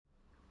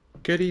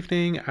Good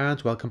evening and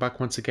welcome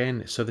back once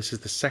again. So this is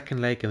the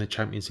second leg in the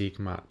Champions League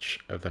match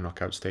of the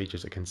knockout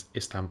stages against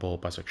Istanbul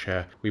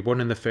Başakşehir. We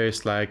won in the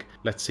first leg.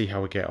 Let's see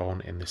how we get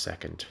on in the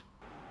second.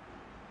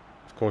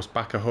 Of course,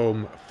 back at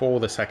home for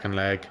the second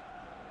leg.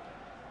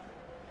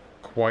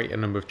 Quite a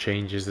number of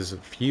changes. There's a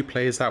few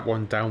players that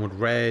went down with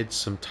red,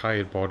 some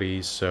tired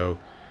bodies. So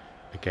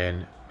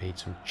again, made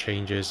some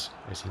changes.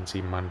 As you can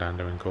see,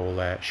 Mandanda in goal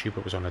there.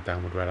 Schubert was on a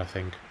downward red, I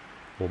think.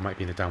 Or might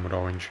be in a downward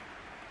orange.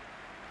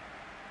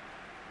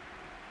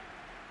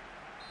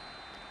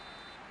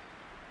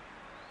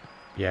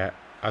 Yeah,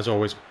 as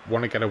always,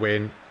 want to get a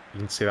win. You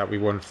can see that we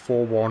won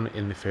 4-1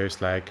 in the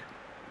first leg.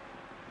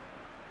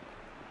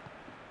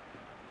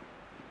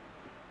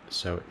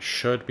 So it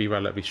should be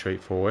relatively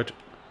straightforward.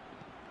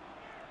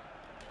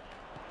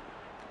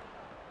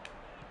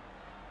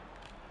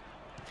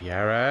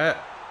 Vieira.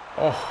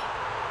 Oh,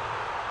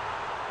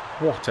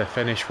 what a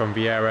finish from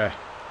Vieira.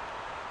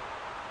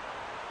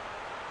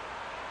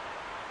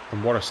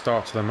 And what a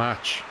start to the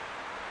match.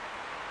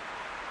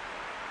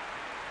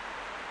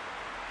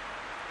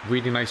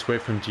 Really nice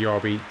work from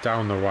Diaby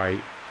down the right.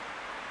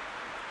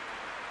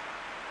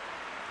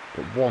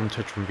 But one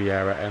touch from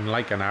Vieira and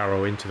like an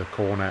arrow into the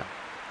corner.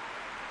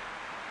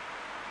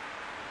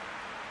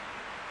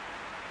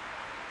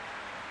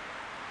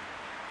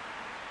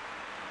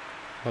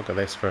 Look at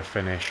this for a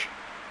finish.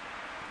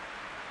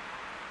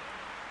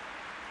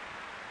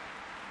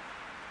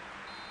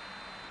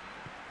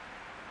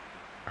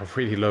 I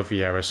really love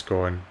Vieira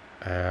scoring.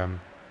 I've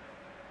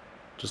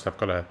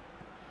got a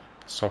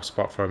soft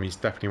spot for him. He's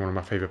definitely one of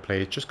my favourite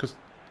players, just because,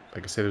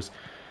 like I said, it was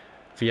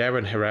Vieira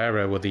and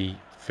Herrera were the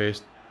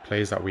first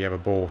players that we ever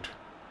bought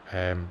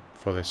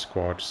for this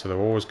squad, so they're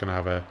always going to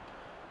have a,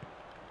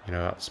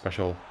 that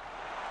special.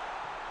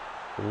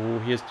 Oh,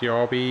 here's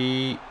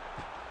Diaby,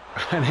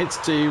 and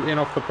it's 2 in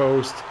off the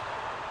post.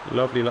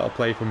 Lovely little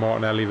play from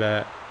Martinelli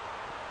there.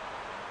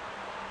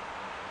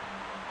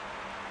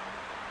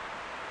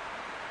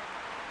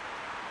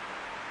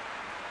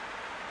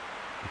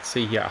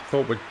 See here, I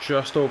thought we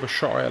just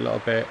overshot it a little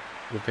bit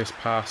with this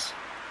pass.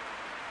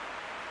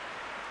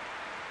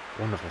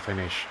 Wonderful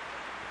finish.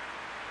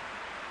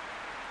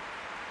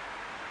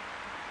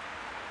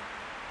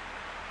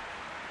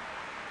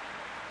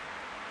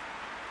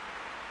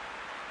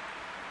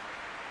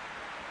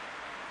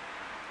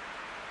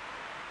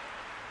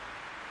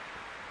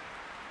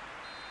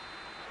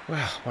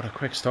 Well, what a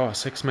quick start,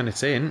 6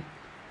 minutes in.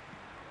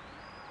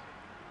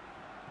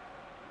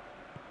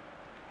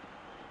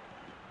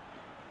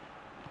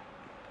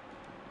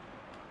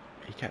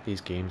 You get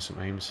these games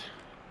sometimes.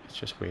 It's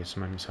just weird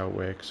sometimes how it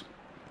works.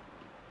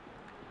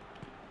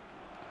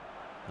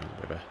 A little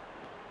bit of a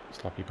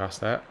sloppy pass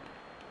there.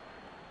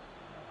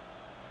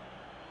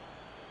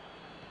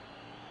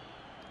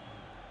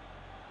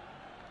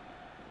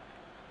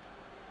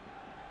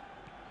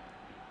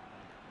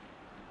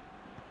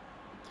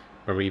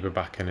 Mariba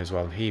back in as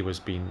well. He's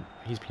been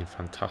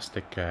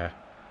fantastic the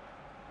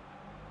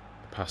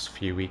past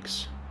few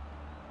weeks.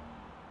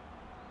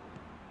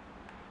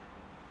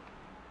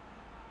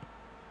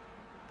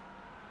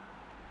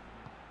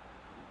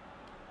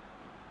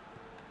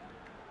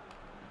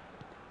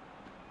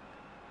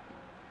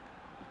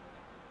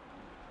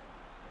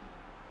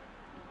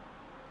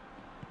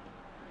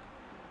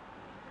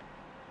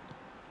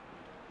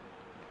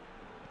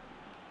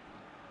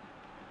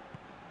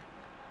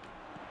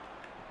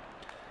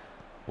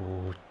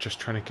 Oh, just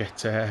trying to get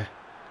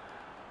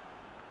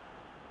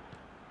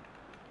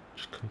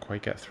just couldn't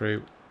quite get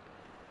through.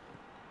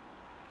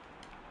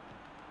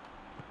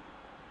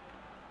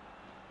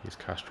 Here's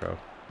Castro.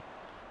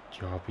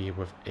 Diaby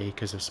with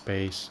acres of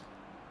space.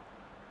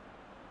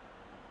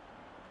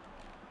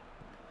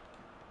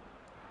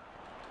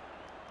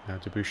 Now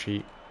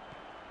Debuchy.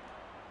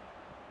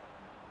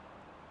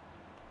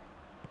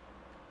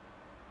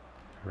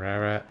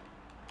 Herrera.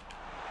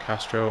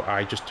 Castro.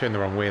 I just turned the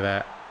wrong way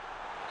there.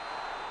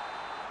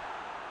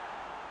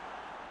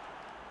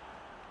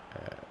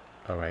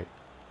 Alright.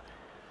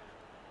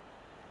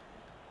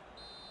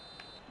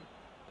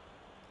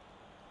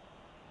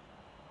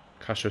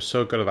 Castro's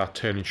so good at that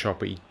turning shot,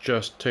 but he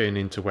just turned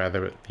into where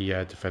the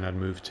defender had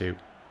moved to. And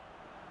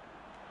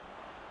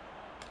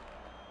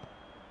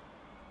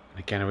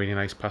again, a really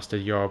nice pass to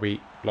Diaby.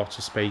 Lots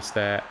of space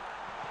there.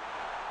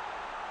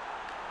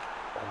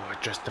 Oh,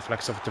 it just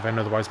deflects off the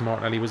defender, otherwise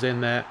Martinelli was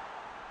in there.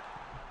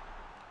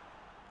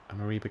 And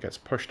Mariba gets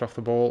pushed off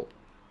the ball.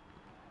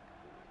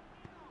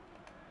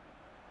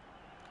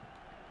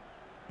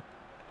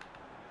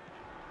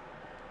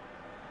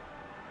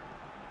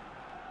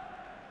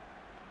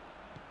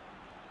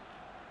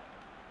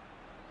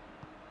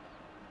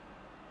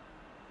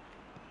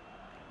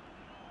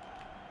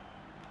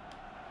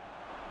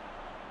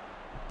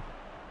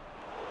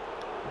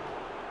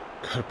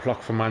 Good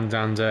block from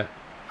Mandanda.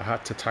 I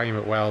had to time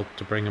it well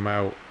to bring him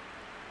out.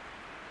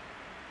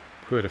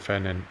 Poor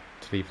defending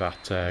to leave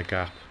that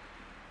gap.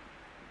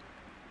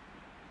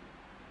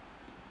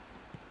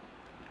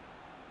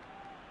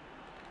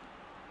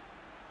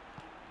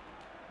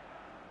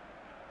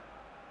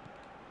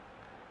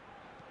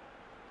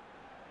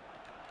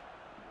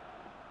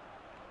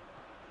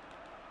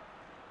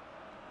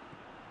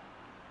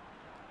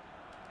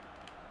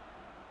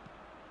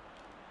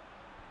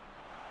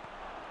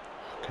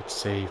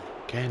 save.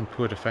 Again,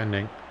 poor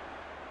defending.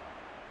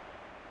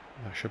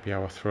 That should be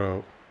our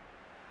throw.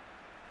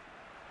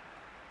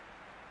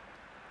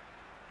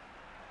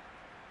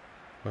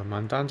 Well,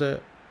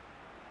 Mandanda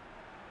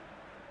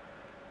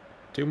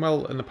doing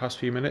well in the past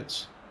few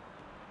minutes.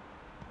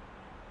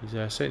 He's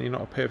certainly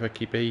not a perfect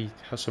keeper. He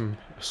has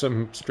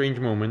some strange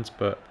moments,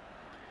 but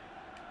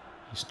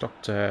he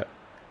stopped a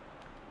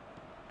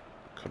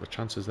couple of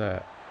chances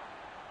there.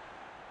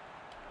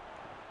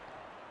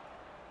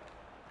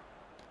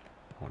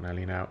 Oh,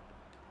 Nelly now.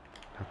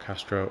 Now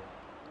Castro.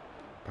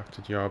 Back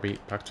to Diaby.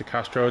 Back to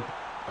Castro.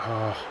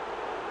 Oh.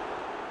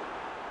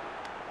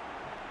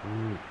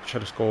 Ooh,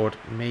 should have scored.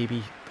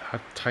 Maybe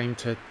had time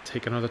to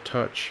take another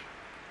touch.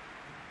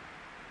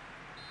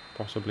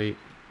 Possibly.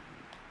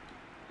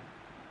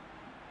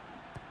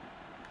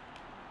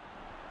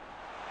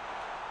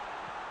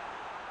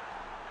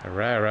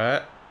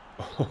 Herrera.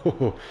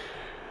 Oh,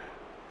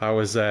 that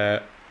was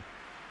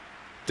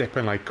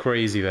dipping like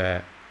crazy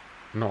there.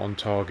 Not on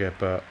target,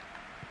 but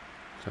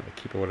I think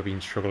the keeper would have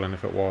been struggling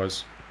if it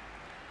was.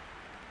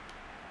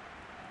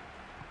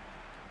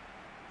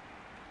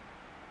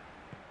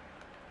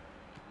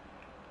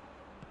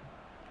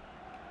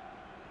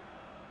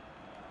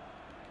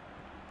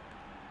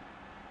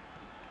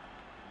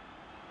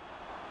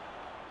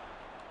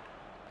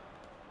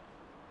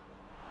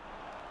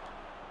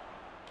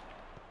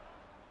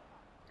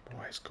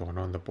 What is going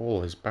on? The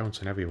ball is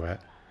bouncing everywhere.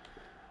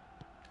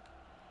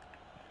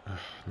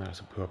 That's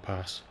a poor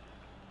pass.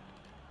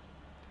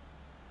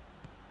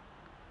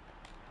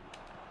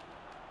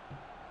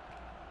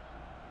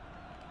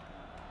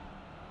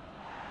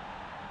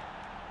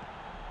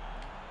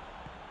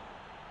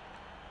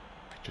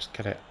 Just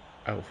get it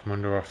out from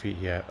under our feet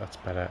here. That's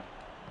better.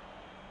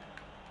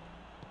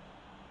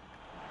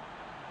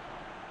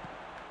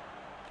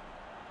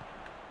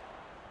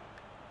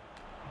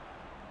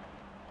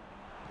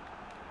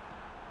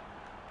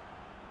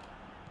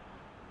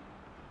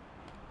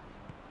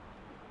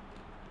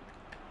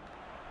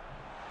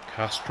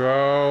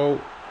 Castro,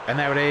 and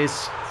there it is,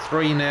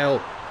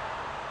 3-0.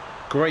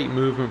 Great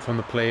movement from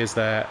the players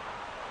there.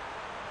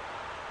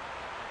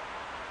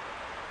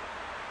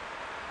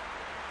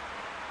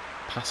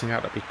 Passing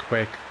out to be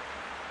quick,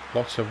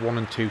 lots of 1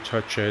 and 2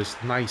 touches,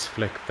 nice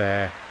flick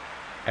there,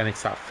 and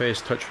it's that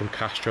first touch from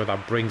Castro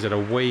that brings it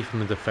away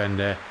from the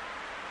defender.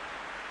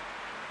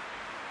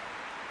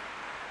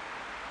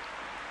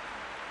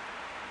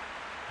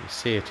 You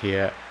see it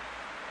here,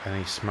 and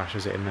he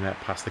smashes it in the net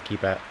past the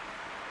keeper.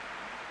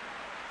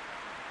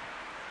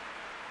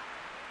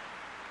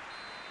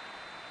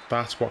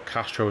 That's what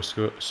Castro is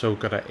so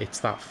good at. It's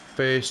that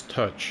first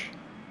touch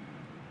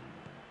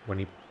when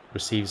he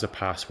receives a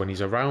pass, when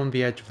he's around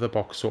the edge of the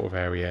box sort of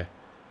area.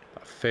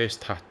 That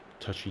first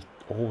touch, he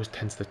always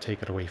tends to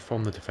take it away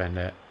from the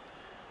defender,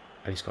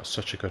 and he's got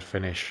such a good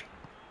finish.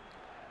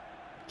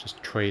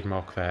 Just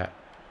trademark there.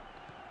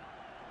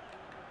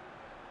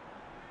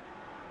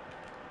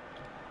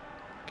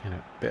 Again,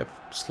 a bit of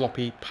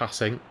sloppy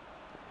passing,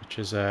 which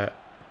has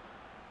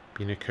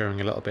been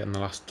occurring a little bit in the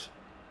last,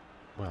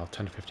 well,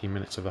 10 to 15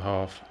 minutes of the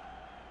half.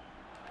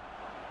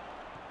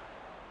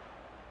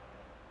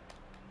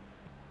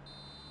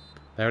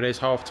 There it is,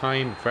 half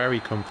time, very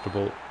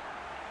comfortable.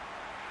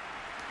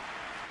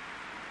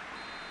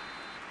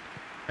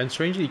 And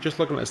strangely, just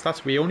looking at the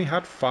stats, we only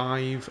had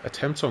 5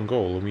 attempts on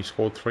goal and we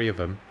scored 3 of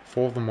them,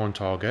 4 of them on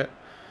target.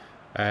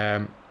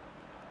 I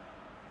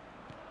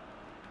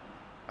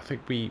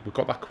think we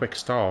got that quick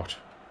start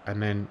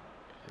and then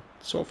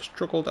sort of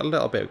struggled a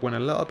little bit, went a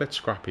little bit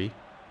scrappy.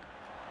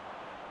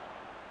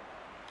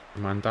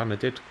 Mandanda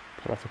did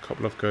pull off a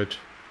couple of good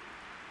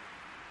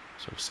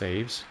sort of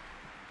saves.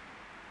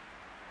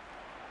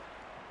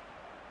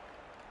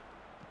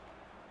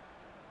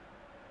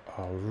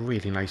 Oh,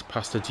 really nice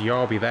pass to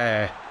Diaby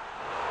there.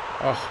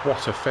 Oh,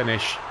 what a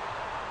finish.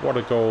 What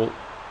a goal.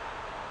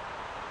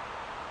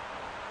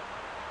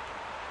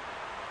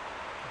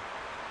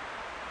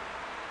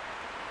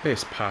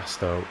 This pass,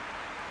 though,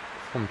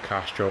 from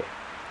Castro,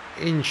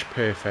 inch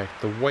perfect.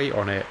 The weight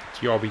on it.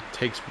 Diaby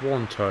takes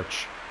one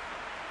touch.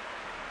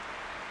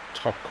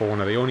 Top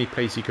corner. The only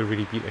place he could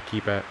really beat the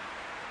keeper.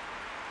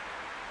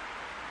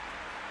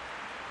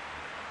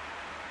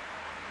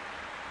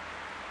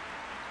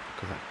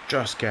 That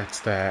just gets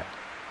there,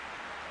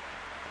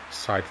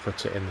 side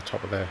foots it in the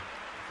top of the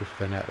roof of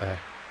the net there.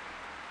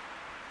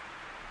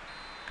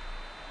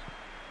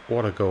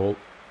 What a goal.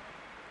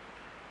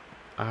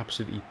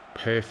 Absolutely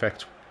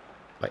perfect,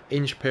 like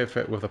inch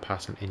perfect with the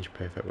pass and inch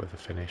perfect with the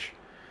finish.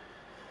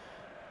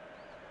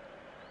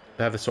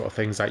 They're the sort of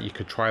things that you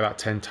could try that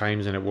 10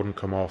 times and it wouldn't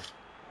come off.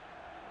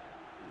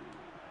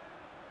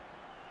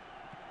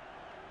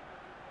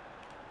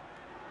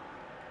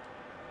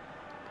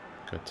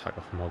 Good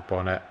tackle from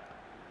Ogbonnet.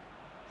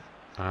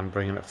 And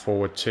bringing it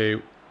forward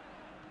too.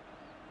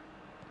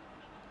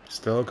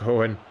 Still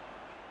going.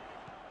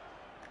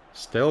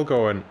 Still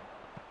going.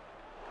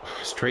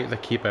 Straight to the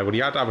keeper. Well, he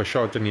had to have a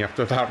shot, didn't he,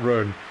 after that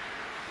run?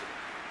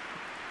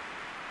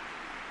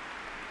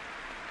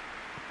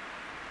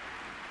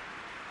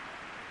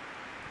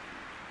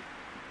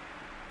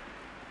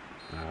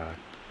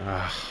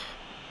 Ah,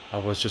 I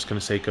was just going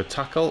to say good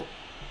tackle.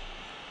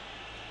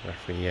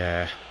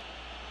 Referee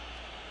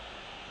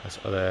has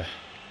other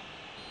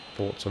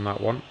thoughts on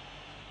that one.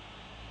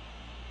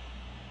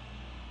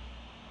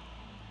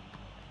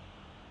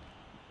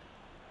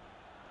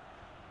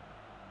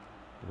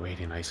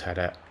 Really nice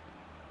header.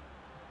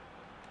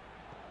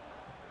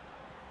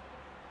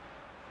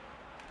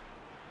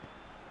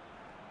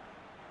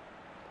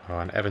 Oh,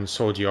 and Evans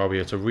saw Diaby.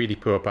 It's a really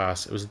poor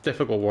pass. It was a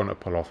difficult one to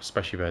pull off,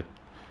 especially for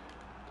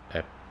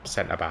a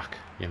centre-back,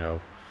 you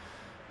know.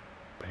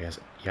 But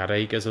he had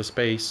acres of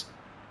space.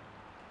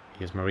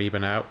 Here's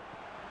Mariba now.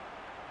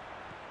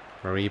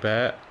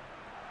 Mariba.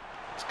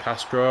 It's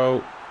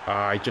Castro.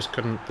 I just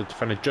couldn't. The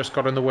defender just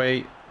got in the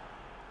way.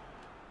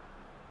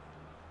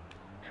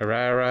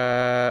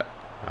 Herrera.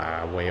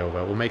 Way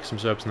over. We'll make some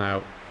subs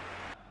now.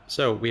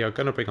 So we are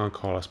going to bring on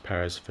Carlos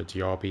Perez for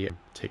Diaby and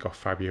take off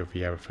Fabio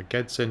Vieira for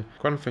Gedson.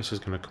 Granfis is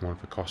going to come on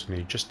for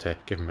Costany just to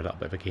give him a little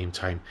bit of a game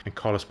time. And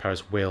Carlos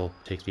Perez will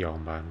take the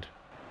armband.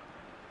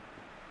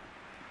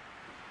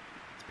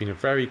 It's been a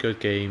very good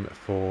game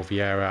for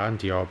Vieira and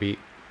Diaby.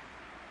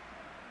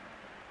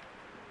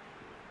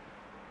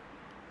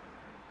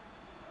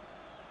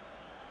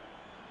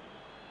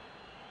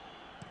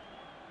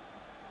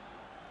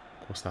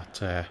 Of course,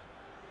 that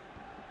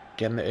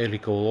getting the early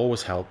goal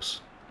always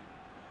helps.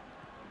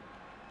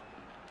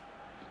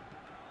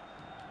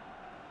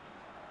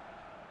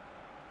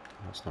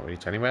 That's not really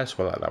to anywhere, so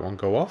we'll let that one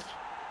go off.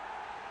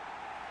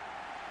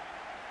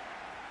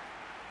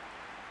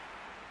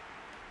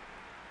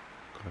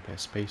 Got a bit of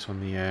space on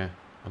the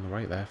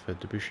right there for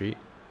Debussy.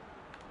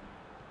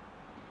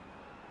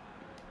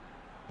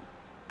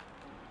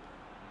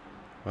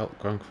 Well,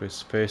 going for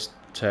his first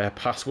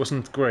pass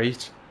wasn't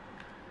great.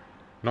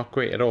 Not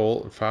great at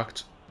all, in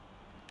fact.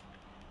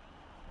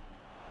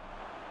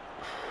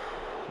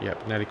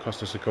 Yep, nearly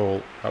cost us a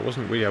goal. That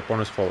wasn't really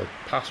Bonner's fault. The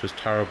pass was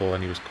terrible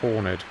and he was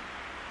cornered.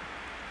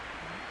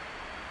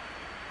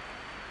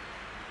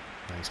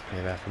 Nice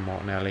play there from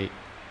Martinelli.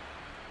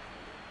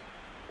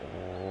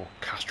 Oh,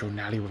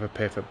 Castronelli with a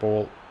perfect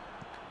ball.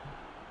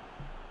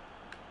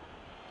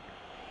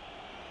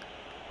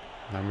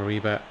 Now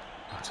Mariba.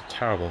 That's a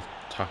terrible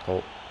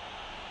tackle.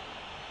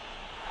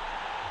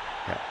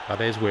 Yeah, that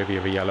is worthy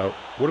of a yellow.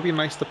 Would have been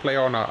nice to play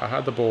on. I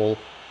had the ball.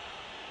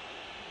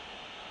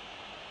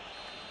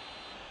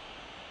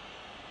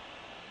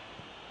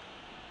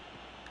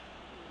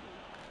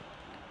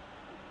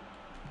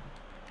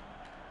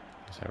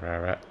 There's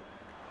Herrera.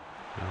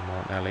 Now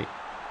Martinelli.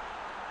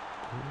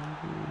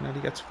 Ooh, Nelly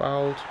gets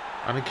fouled.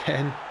 And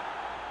again.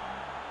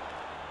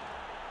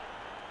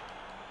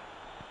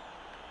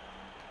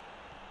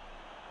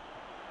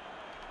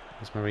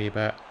 There's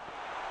Mariba.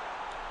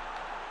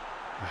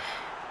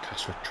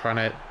 Castro trying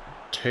to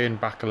turn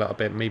back a little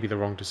bit. Maybe the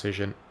wrong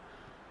decision.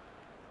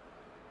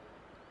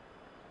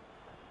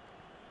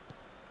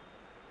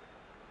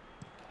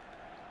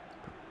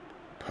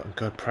 Putting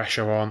good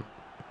pressure on.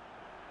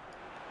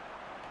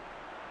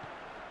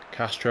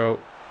 Castro.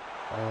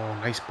 Oh,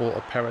 nice ball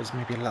to Perez.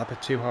 Maybe a little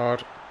bit too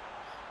hard.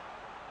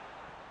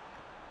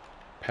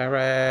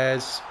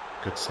 Perez.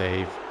 Good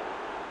save.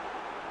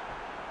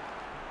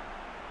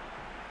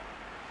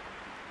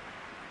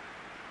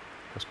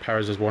 Because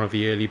Perez is one of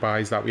the early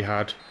buys that we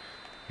had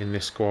in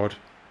this squad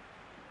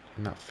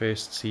in that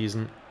first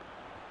season.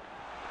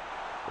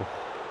 Oh,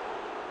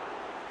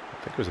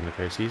 I think it was in the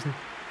first season.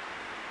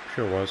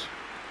 Sure was.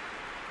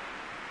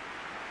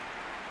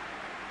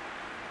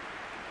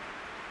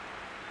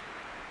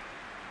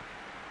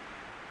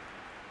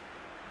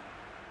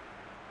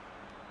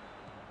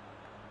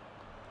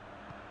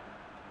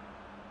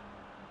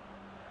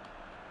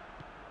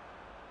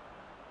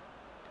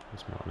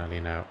 It's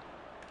Martinelli now.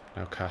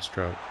 Now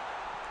Castro.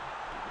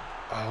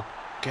 Oh,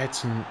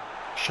 Gedson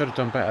should have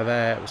done better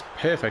there. It was a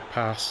perfect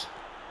pass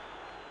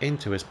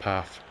into his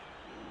path.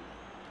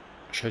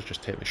 Should have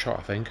just taken the shot,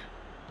 I think.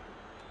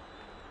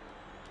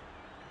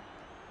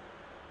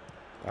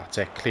 That's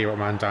it. Clear up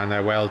man down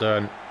there. Well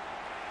done.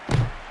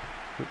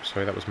 Oops,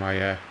 sorry, that was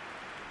my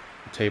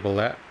table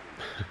there.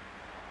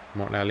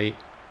 Martinelli.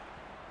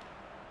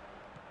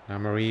 Now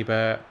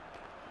Mariba.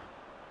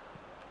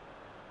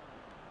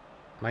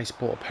 Nice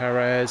ball to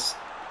Perez.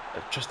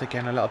 Just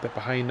again a little bit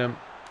behind him.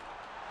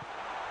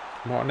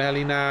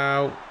 Martinelli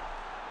now.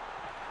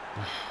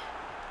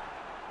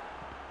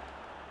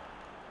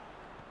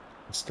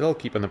 Still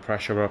keeping the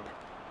pressure up.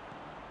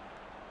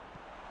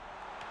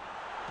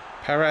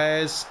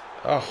 Perez.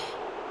 Oh.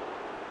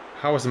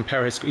 How hasn't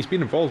Perez... He's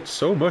been involved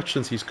so much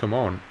since he's come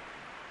on.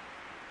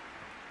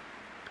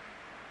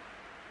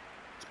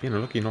 He's been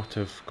unlucky not to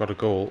have got a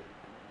goal.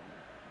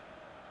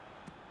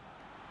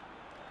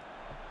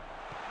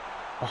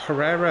 Oh,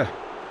 Herrera.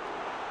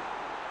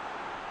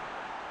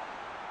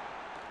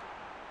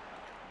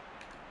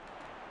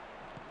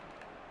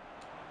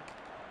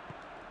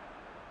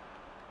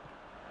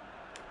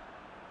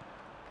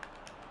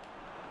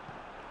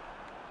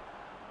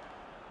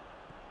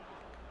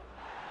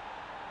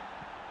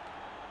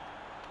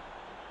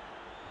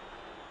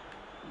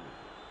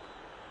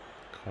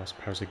 Carlos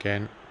Perez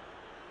again.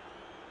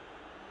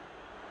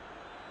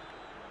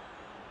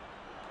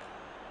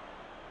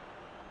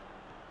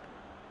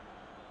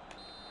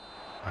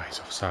 he's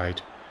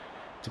offside.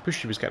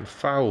 Debussy was getting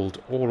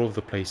fouled all over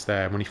the place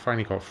there. And when he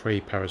finally got free,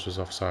 Perez was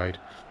offside.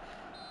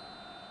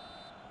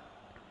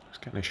 He's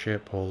getting his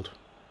shirt pulled.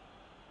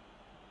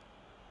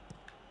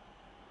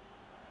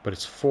 But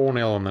it's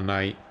 4-0 on the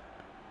night.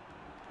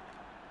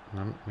 And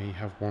I may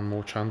have one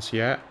more chance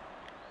yet.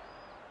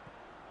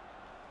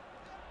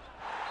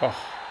 Oh,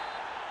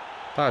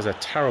 that is a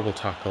terrible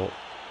tackle.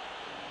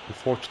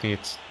 Unfortunately,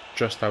 it's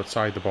just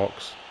outside the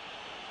box.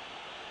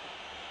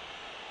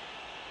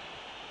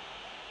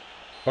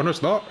 Oh no,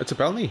 it's not. It's a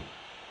penalty.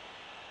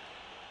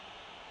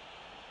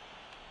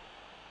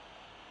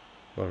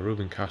 Well,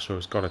 Ruben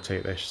Castro's got to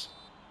take this.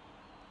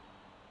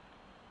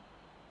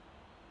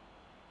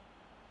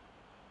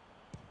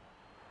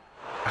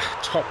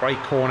 Top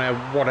right corner.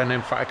 What an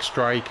emphatic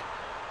strike.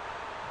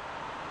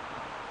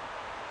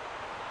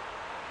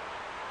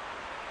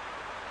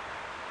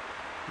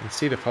 You can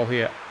see the foul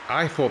here.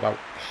 I thought that it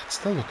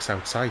still looks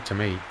outside to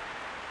me.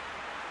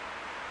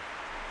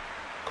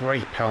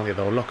 Great penalty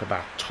though. Look at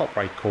that. Top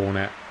right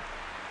corner.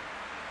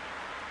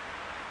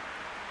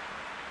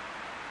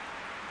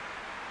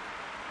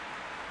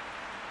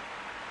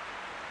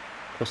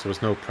 Of course, there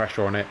was no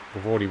pressure on it.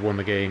 We've already won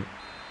the game.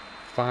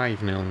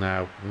 5-0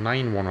 now.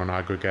 9-1 on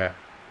aggregate.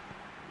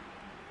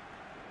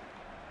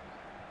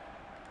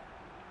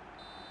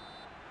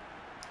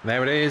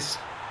 There it is.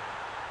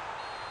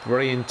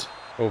 Brilliant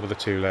over the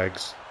two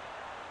legs.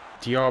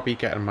 Diaby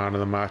getting man of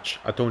the match.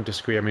 I don't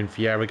disagree. I mean,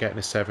 Vieira getting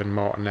a 7,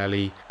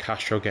 Martinelli,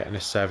 Castro getting a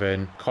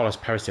 7. Carlos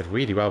Perez did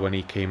really well when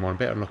he came on. A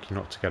bit unlucky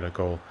not to get a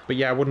goal. But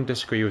yeah, I wouldn't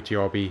disagree with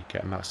Diaby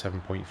getting that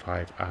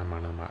 7.5 and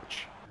man of the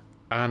match.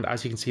 And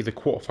as you can see, the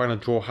quarter-final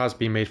draw has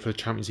been made for the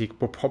Champions League.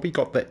 We've probably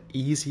got the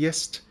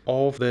easiest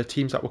of the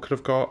teams that we could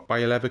have got.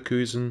 Bayer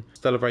Leverkusen,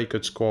 still a very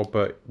good squad,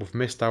 but we've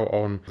missed out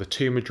on the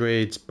two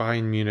Madrids,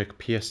 Bayern Munich,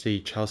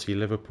 PSG, Chelsea,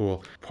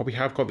 Liverpool. Probably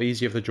have got the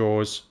easier of the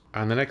draws.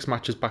 And the next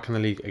match is back in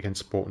the league against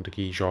Sporting de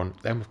Gijón.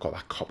 Then we've got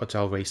that Copa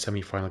del Rey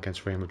semi-final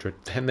against Real Madrid.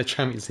 Then the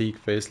Champions League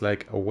first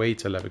leg away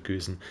to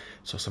Leverkusen.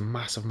 So some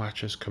massive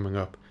matches coming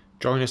up.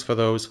 Join us for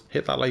those.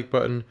 Hit that like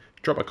button,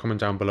 drop a comment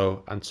down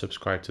below and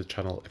subscribe to the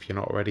channel if you're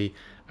not already.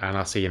 And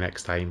I'll see you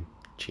next time.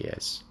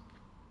 Cheers.